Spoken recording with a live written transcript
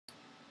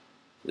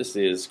This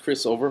is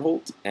Chris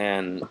Overholt,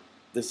 and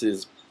this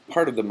is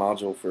part of the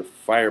module for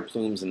fire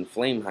plumes and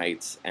flame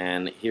heights.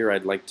 And here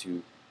I'd like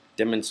to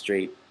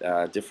demonstrate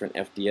different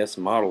FDS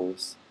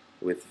models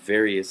with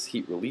various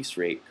heat release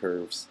rate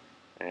curves.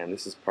 And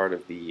this is part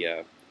of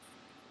the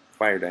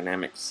fire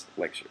dynamics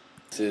lecture.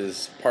 This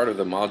is part of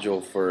the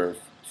module for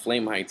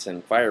flame heights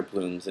and fire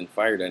plumes and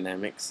fire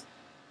dynamics.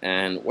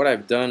 And what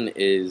I've done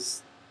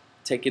is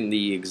taken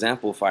the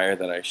example fire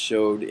that I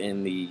showed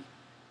in the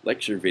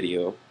lecture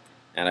video,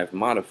 and I've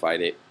modified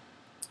it.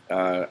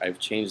 I've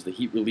changed the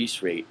heat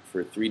release rate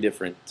for three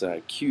different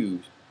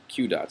Q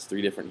dots,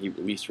 three different heat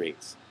release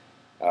rates.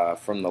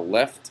 From the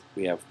left,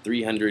 we have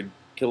 300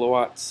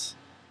 kilowatts,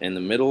 in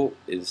the middle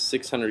is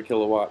 600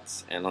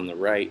 kilowatts, and on the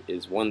right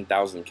is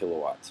 1,000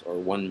 kilowatts, or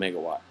 1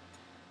 megawatt.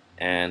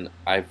 And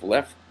I've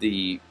left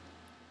the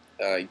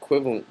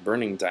equivalent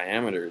burning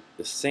diameter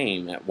the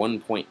same at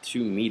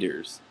 1.2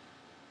 meters.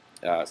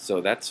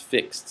 So that's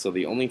fixed. So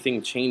the only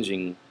thing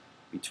changing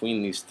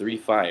between these three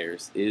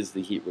fires is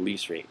the heat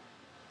release rate.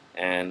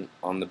 And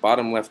on the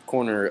bottom left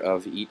corner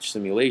of each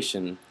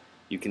simulation,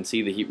 you can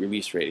see the heat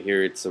release rate.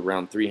 Here it's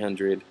around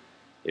 300,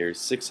 here's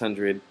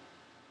 600,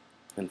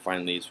 and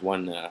finally it's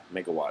 1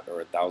 megawatt, or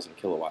 1,000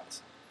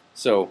 kilowatts.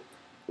 So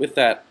with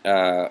that,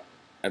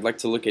 I'd like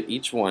to look at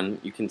each one.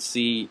 You can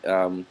see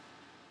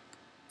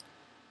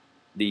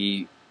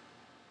the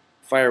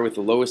fire with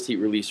the lowest heat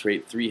release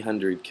rate,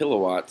 300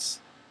 kilowatts,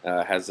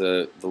 has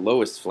the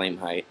lowest flame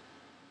height.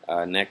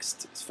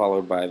 Next is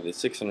followed by the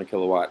 600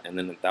 kilowatt and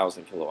then the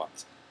 1,000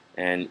 kilowatts.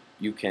 And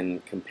you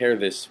can compare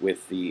this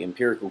with the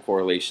empirical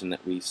correlation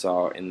that we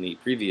saw in the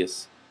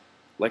previous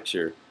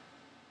lecture,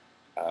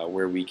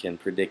 where we can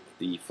predict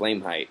the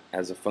flame height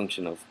as a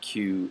function of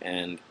Q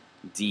and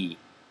D,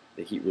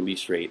 the heat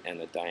release rate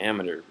and the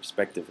diameter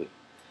respectively.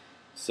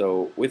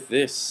 So with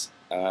this,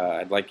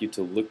 I'd like you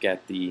to look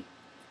at the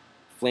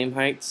flame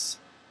heights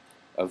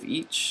of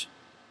each,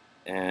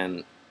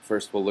 and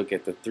first we'll look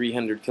at the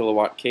 300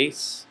 kilowatt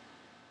case,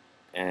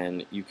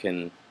 and you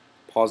can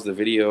pause the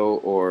video,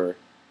 or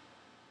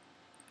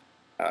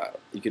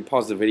you can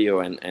pause the video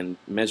and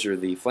measure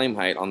the flame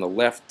height. On the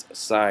left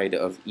side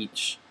of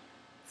each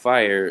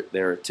fire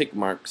there are tick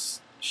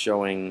marks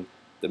showing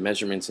the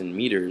measurements in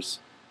meters.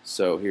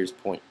 So here's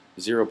 0.2,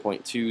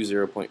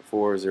 0.4, 0.6,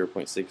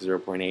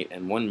 0.8,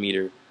 and 1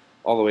 meter,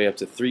 all the way up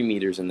to 3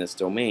 meters in this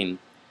domain.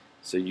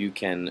 So you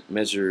can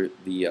measure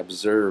the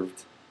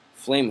observed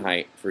flame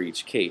height for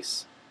each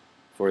case.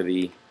 For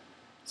the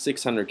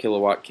 600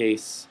 kilowatt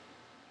case,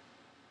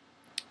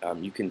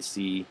 you can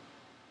see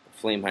the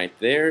flame height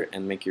there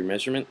and make your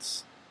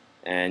measurements,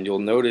 and you'll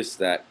notice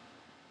that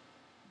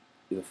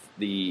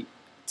the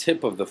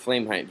tip of the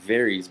flame height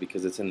varies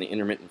because it's in the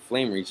intermittent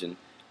flame region.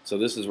 So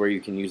this is where you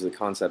can use the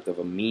concept of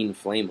a mean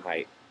flame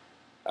height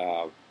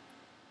that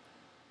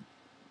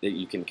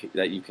you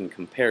can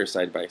compare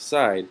side by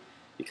side,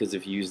 because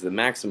if you use the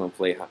maximum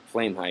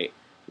flame height,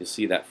 you'll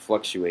see that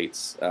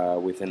fluctuates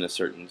within a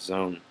certain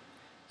zone.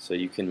 So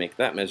you can make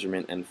that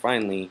measurement. And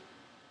finally,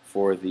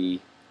 for the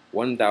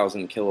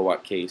 1,000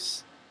 kilowatt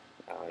case,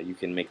 you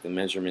can make the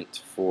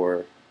measurement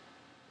for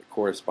the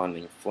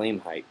corresponding flame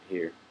height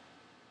here.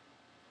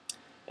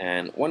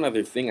 And one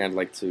other thing I'd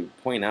like to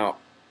point out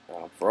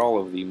for all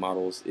of the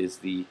models is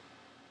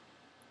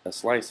a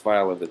slice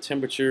file of the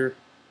temperature.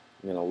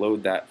 I'm going to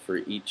load that for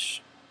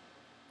each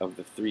of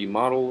the three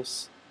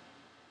models.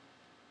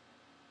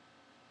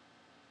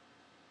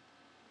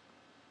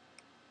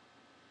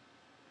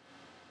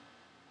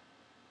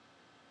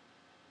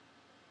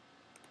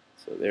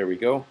 So there we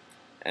go.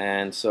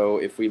 And so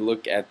if we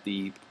look at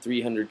the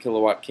 300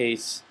 kilowatt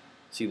case,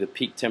 see the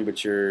peak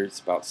temperature is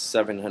about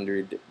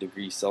 700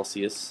 degrees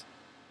Celsius.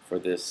 For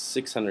this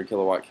 600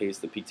 kilowatt case,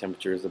 the peak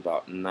temperature is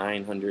about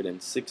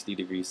 960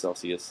 degrees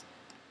Celsius.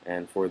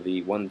 And for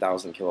the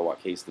 1,000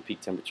 kilowatt case, the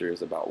peak temperature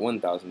is about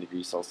 1,000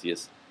 degrees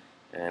Celsius.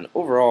 And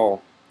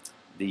overall,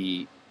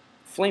 the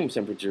flame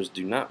temperatures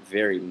do not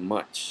vary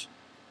much.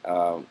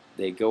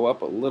 They go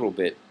up a little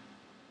bit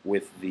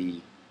with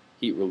the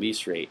heat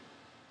release rate.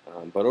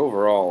 But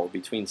overall,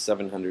 between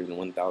 700 and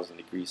 1,000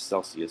 degrees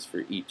Celsius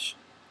for each.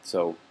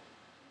 So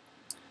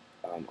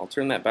I'll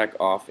turn that back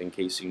off in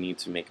case you need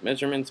to make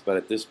measurements, but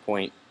at this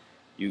point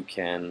you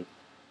can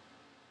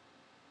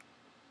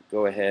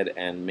go ahead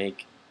and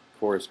make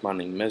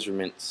corresponding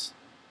measurements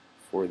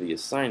for the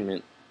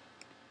assignment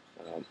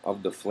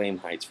of the flame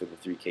heights for the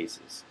three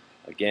cases.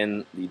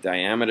 Again, the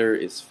diameter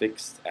is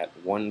fixed at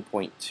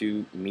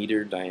 1.2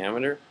 meter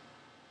diameter,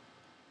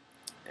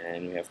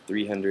 and we have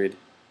 300,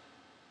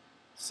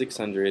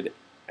 600,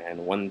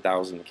 and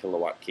 1,000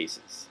 kilowatt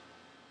cases.